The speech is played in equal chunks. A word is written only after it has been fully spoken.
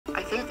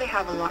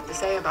have a lot to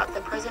say about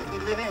the present we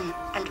live in,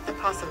 and the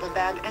possible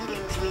bad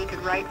endings we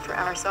could write for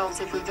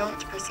ourselves if we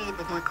don't proceed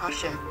with more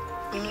caution.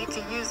 We need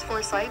to use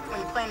foresight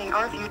when planning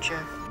our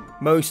future.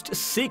 Most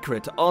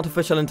secret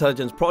artificial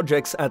intelligence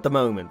projects at the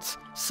moment.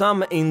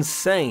 Some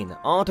insane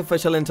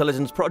artificial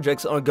intelligence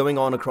projects are going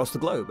on across the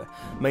globe,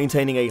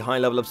 maintaining a high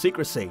level of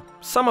secrecy.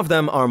 Some of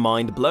them are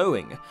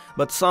mind-blowing,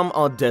 but some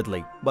are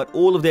deadly. But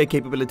all of their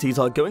capabilities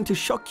are going to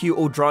shock you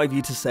or drive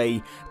you to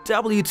say,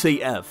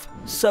 WTF.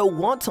 So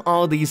what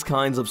are these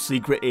kinds of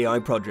secret AI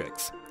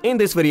projects? In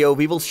this video,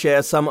 we will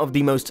share some of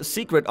the most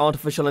secret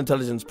artificial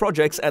intelligence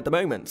projects at the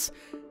moment.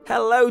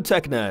 Hello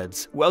tech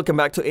nerds, welcome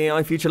back to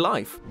AI Future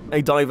Life,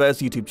 a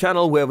diverse YouTube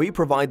channel where we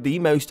provide the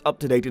most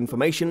up-to-date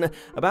information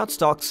about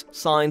stocks,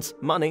 science,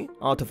 money,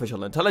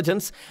 artificial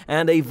intelligence,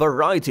 and a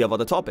variety of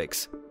other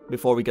topics.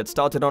 Before we get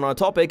started on our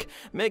topic,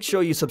 make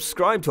sure you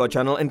subscribe to our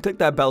channel and click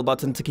that bell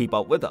button to keep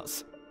up with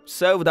us.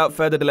 So without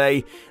further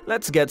delay,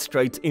 let's get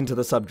straight into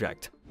the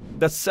subject.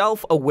 The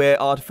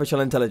self-aware artificial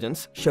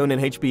intelligence shown in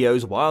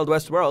HBO's Wild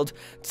West World,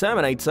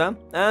 Terminator,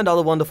 and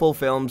other wonderful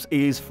films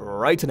is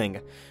frightening.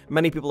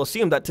 Many people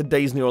assume that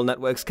today's neural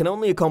networks can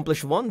only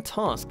accomplish one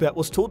task that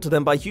was taught to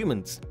them by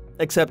humans.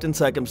 Except in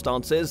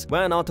circumstances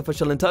when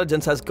artificial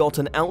intelligence has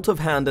gotten out of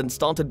hand and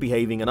started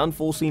behaving in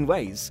unforeseen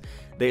ways.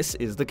 This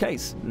is the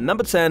case.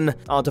 Number 10.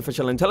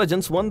 Artificial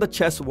intelligence won the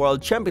Chess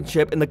World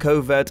Championship in the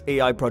covert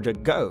AI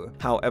Project Go.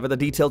 However, the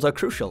details are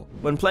crucial.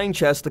 When playing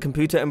chess, the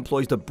computer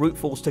employs the brute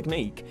force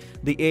technique.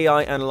 The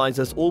AI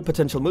analyzes all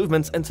potential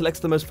movements and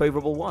selects the most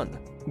favorable one.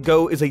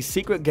 Go is a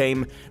secret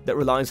game that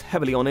relies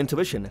heavily on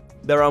intuition.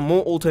 There are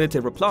more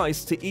alternative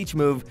replies to each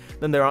move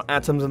than there are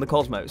atoms in the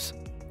cosmos.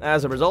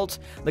 As a result,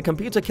 the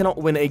computer cannot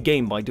win a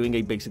game by doing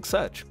a basic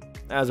search.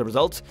 As a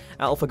result,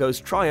 AlphaGo's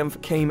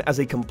triumph came as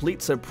a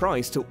complete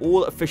surprise to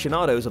all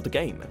aficionados of the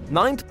game.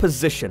 9th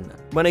position.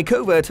 When a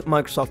covert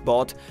Microsoft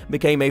bot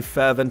became a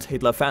fervent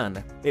Hitler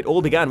fan. It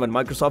all began when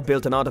Microsoft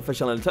built an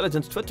artificial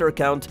intelligence Twitter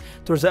account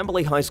to resemble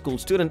a high school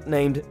student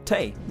named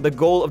Tay. The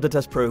goal of the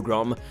test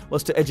program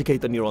was to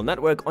educate the neural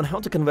network on how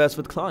to converse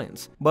with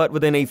clients. But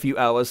within a few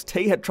hours,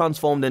 Tay had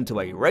transformed into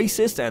a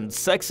racist and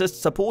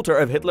sexist supporter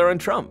of Hitler and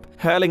Trump,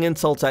 hurling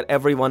insults at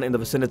everyone in the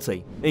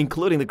vicinity,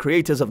 including the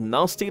creators of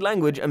nasty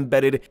language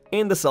embedded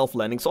in the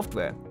self-learning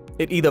software.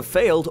 It either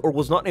failed or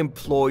was not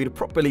employed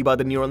properly by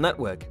the neural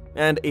network,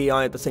 and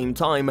AI at the same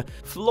time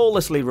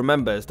flawlessly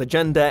remembers the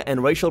gender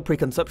and racial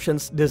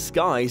preconceptions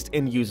disguised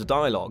in user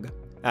dialogue.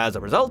 As a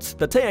result,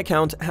 the Tay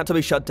account had to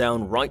be shut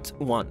down right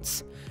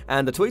once,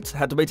 and the tweets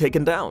had to be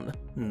taken down.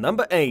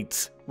 Number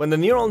 8. When the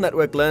neural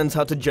network learns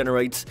how to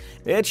generate,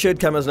 it should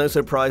come as no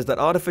surprise that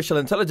artificial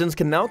intelligence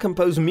can now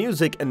compose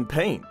music and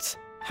paint.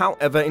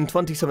 However, in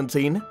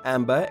 2017,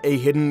 Amber, a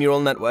hidden neural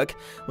network,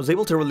 was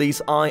able to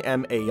release I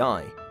Am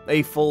AI,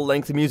 a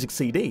full-length music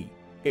CD.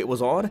 It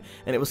was odd,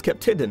 and it was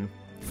kept hidden.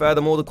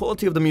 Furthermore, the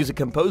quality of the music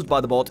composed by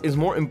the bot is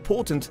more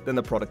important than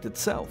the product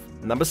itself.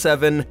 Number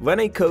 7. When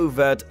a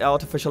covert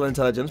artificial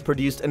intelligence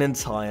produced an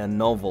entire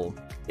novel.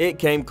 It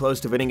came close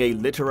to winning a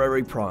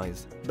literary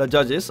prize. The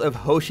judges of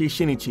Hoshi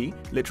Shinichi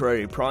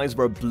Literary Prize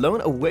were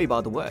blown away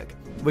by the work,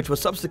 which was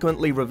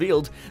subsequently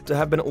revealed to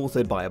have been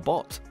authored by a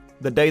bot.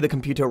 The day the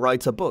computer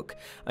writes a book,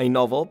 a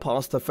novel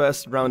passed the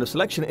first round of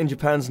selection in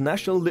Japan's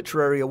National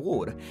Literary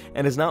Award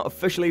and is now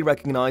officially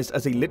recognized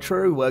as a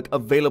literary work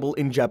available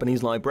in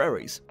Japanese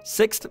libraries.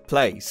 6th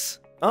place.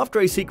 After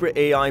a secret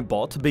AI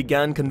bot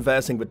began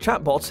conversing with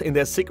chatbots in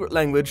their secret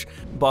language,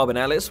 Bob and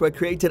Alice were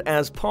created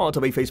as part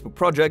of a Facebook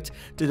project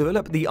to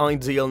develop the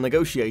ideal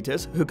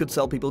negotiators who could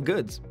sell people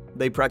goods.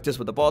 They practiced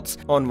with the bots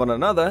on one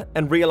another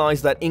and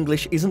realized that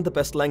English isn't the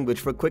best language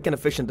for quick and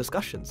efficient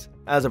discussions.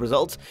 As a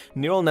result,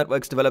 neural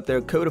networks developed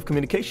their code of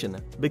communication.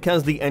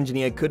 Because the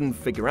engineer couldn't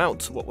figure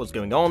out what was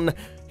going on,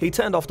 he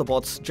turned off the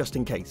bots just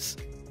in case.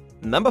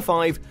 Number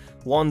 5.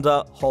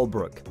 Wanda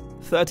Holbrook,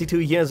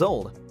 32 years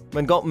old.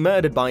 When got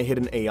murdered by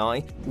hidden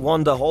AI,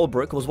 Wanda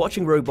Holbrook was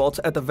watching robots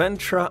at the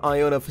Ventura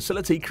Iona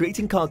facility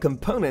creating car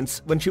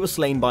components when she was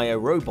slain by a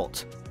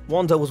robot.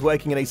 Wanda was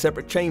working in a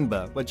separate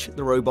chamber, which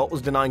the robot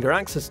was denying her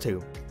access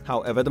to.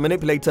 However, the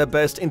manipulator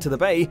burst into the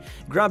bay,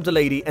 grabbed the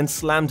lady, and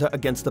slammed her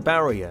against the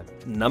barrier.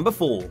 Number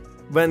 4.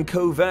 When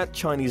covert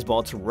Chinese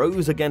bots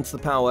rose against the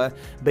power,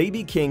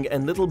 Baby King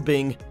and Little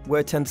Bing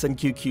were Tencent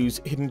QQ's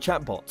hidden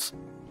chatbots,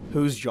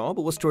 whose job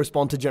was to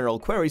respond to general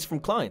queries from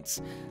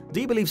clients. Do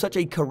you believe such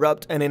a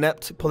corrupt and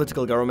inept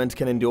political government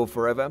can endure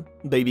forever?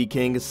 Baby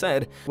King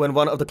said when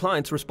one of the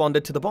clients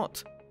responded to the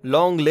bot.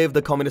 Long live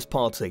the Communist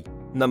Party.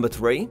 Number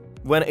 3.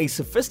 When a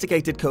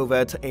sophisticated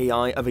covert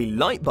AI of a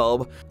light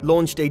bulb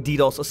launched a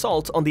DDoS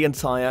assault on the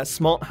entire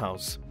smart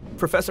house.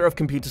 Professor of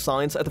computer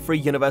science at the Free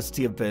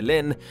University of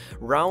Berlin,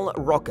 Raul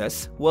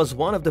Rokas was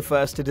one of the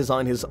first to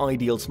design his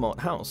ideal smart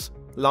house.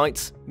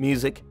 Lights,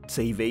 music,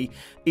 TV,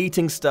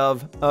 eating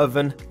stove,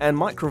 oven, and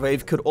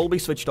microwave could all be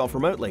switched off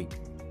remotely.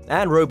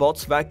 And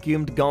robots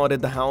vacuumed,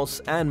 guarded the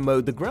house, and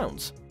mowed the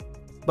grounds.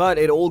 But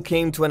it all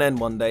came to an end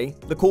one day.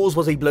 The cause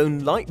was a blown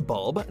light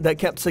bulb that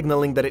kept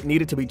signaling that it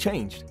needed to be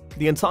changed.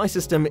 The entire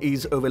system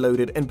is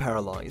overloaded and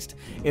paralyzed.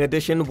 In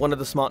addition, one of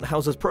the smart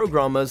house's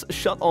programmers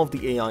shut off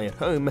the AI at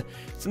home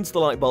since the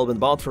light bulb in the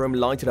bathroom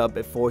lighted up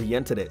before he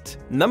entered it.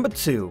 Number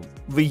 2.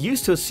 We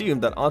used to assume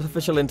that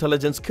artificial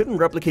intelligence couldn't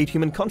replicate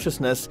human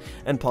consciousness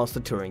and pass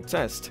the Turing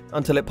test,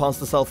 until it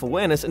passed the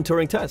self-awareness in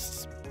Turing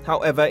tests.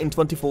 However, in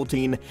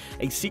 2014,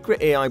 a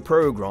secret AI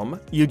program,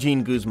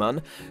 Eugene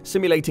Guzman,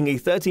 simulating a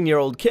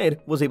 13-year-old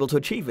kid, was able to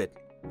achieve it.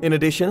 In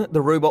addition,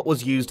 the robot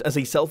was used as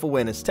a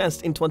self-awareness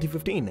test in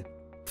 2015.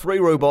 3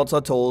 robots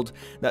are told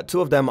that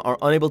 2 of them are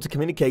unable to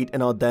communicate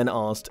and are then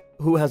asked,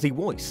 "Who has a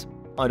voice?"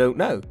 "I don't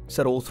know,"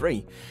 said all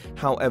 3.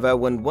 However,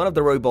 when one of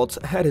the robots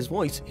heard his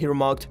voice, he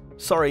remarked,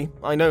 "Sorry,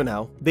 I know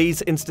now."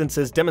 These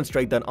instances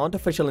demonstrate that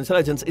artificial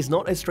intelligence is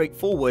not as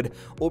straightforward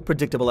or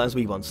predictable as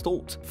we once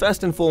thought.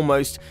 First and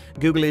foremost,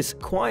 Google is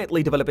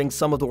quietly developing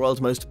some of the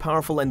world's most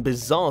powerful and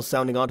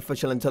bizarre-sounding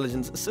artificial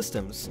intelligence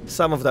systems.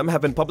 Some of them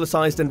have been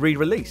publicized and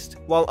re-released,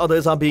 while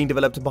others are being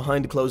developed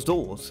behind closed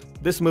doors.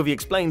 This movie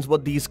explains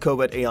what these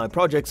covert AI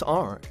projects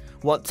are,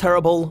 what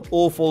terrible,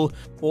 awful,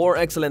 or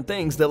excellent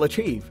things they'll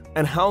achieve,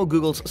 and how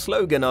Google's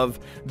slogan of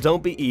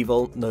 "Don't be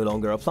evil" no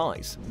longer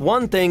applies.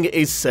 One thing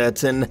is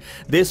certain,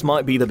 this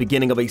might be the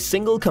beginning of a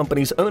single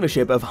company's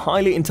ownership of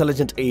highly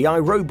intelligent AI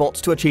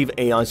robots to achieve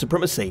AI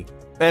supremacy.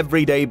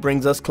 Every day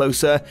brings us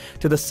closer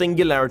to the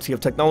singularity of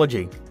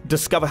technology.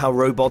 Discover how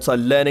robots are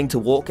learning to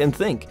walk and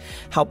think,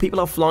 how people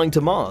are flying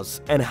to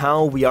Mars, and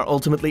how we are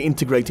ultimately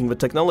integrating with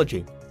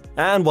technology.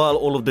 And while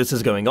all of this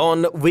is going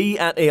on, we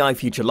at AI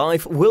Future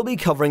Life will be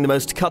covering the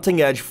most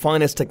cutting-edge,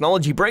 finest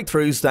technology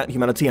breakthroughs that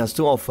humanity has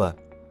to offer.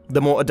 The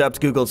more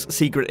adept Google's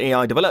secret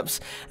AI develops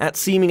at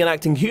seeming and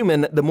acting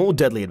human, the more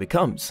deadly it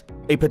becomes.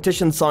 A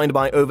petition signed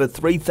by over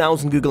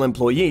 3,000 Google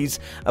employees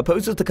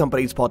opposes the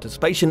company's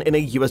participation in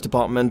a US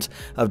Department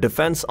of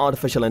Defense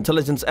artificial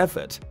intelligence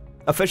effort.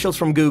 Officials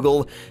from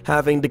Google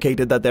have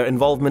indicated that their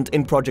involvement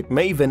in Project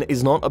Maven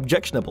is not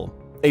objectionable.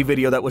 A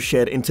video that was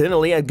shared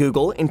internally at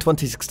Google in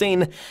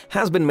 2016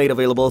 has been made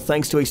available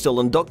thanks to a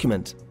stolen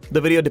document. The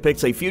video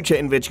depicts a future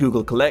in which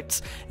Google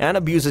collects and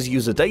abuses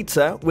user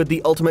data with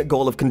the ultimate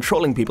goal of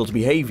controlling people's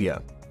behavior.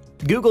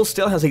 Google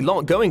still has a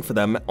lot going for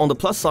them on the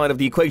plus side of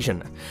the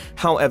equation.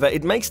 However,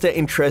 it makes their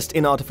interest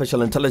in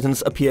artificial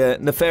intelligence appear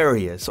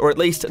nefarious, or at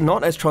least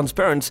not as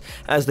transparent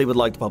as they would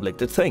like the public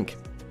to think.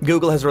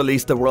 Google has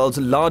released the world's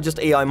largest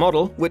AI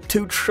model with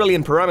 2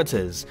 trillion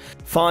parameters,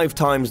 5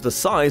 times the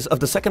size of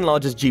the second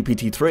largest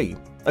GPT-3.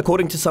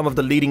 According to some of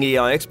the leading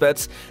AI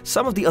experts,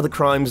 some of the other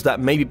crimes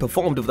that may be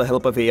performed with the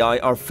help of AI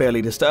are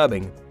fairly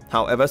disturbing.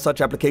 However,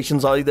 such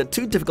applications are either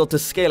too difficult to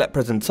scale at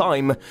present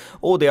time,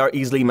 or they are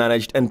easily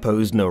managed and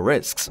pose no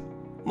risks.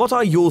 What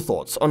are your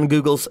thoughts on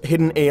Google's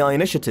hidden AI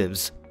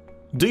initiatives?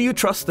 Do you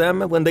trust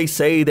them when they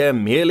say they're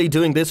merely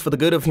doing this for the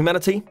good of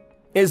humanity?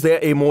 Is there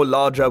a more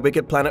larger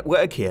wicked plan at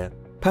work here?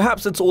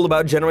 Perhaps it's all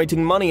about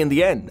generating money in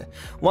the end.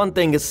 One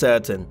thing is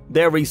certain,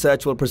 their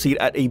research will proceed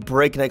at a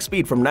breakneck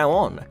speed from now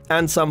on,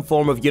 and some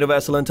form of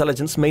universal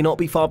intelligence may not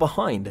be far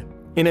behind.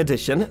 In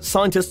addition,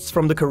 scientists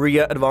from the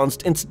Korea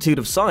Advanced Institute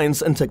of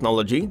Science and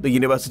Technology, the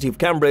University of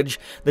Cambridge,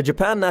 the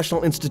Japan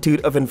National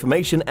Institute of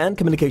Information and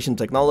Communication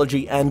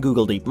Technology, and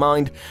Google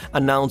DeepMind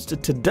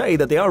announced today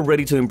that they are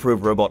ready to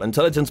improve robot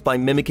intelligence by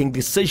mimicking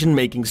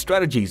decision-making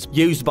strategies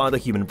used by the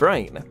human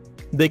brain.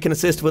 They can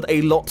assist with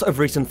a lot of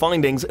recent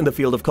findings in the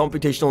field of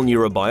computational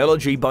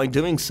neurobiology by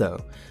doing so.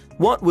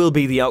 What will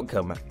be the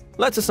outcome?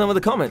 Let us know in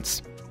the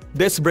comments.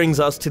 This brings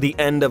us to the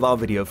end of our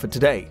video for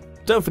today.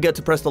 Don't forget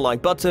to press the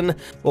like button,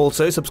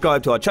 also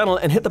subscribe to our channel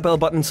and hit the bell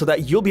button so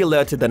that you'll be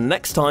alerted the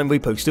next time we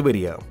post a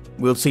video.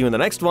 We'll see you in the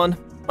next one.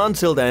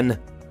 Until then,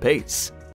 peace.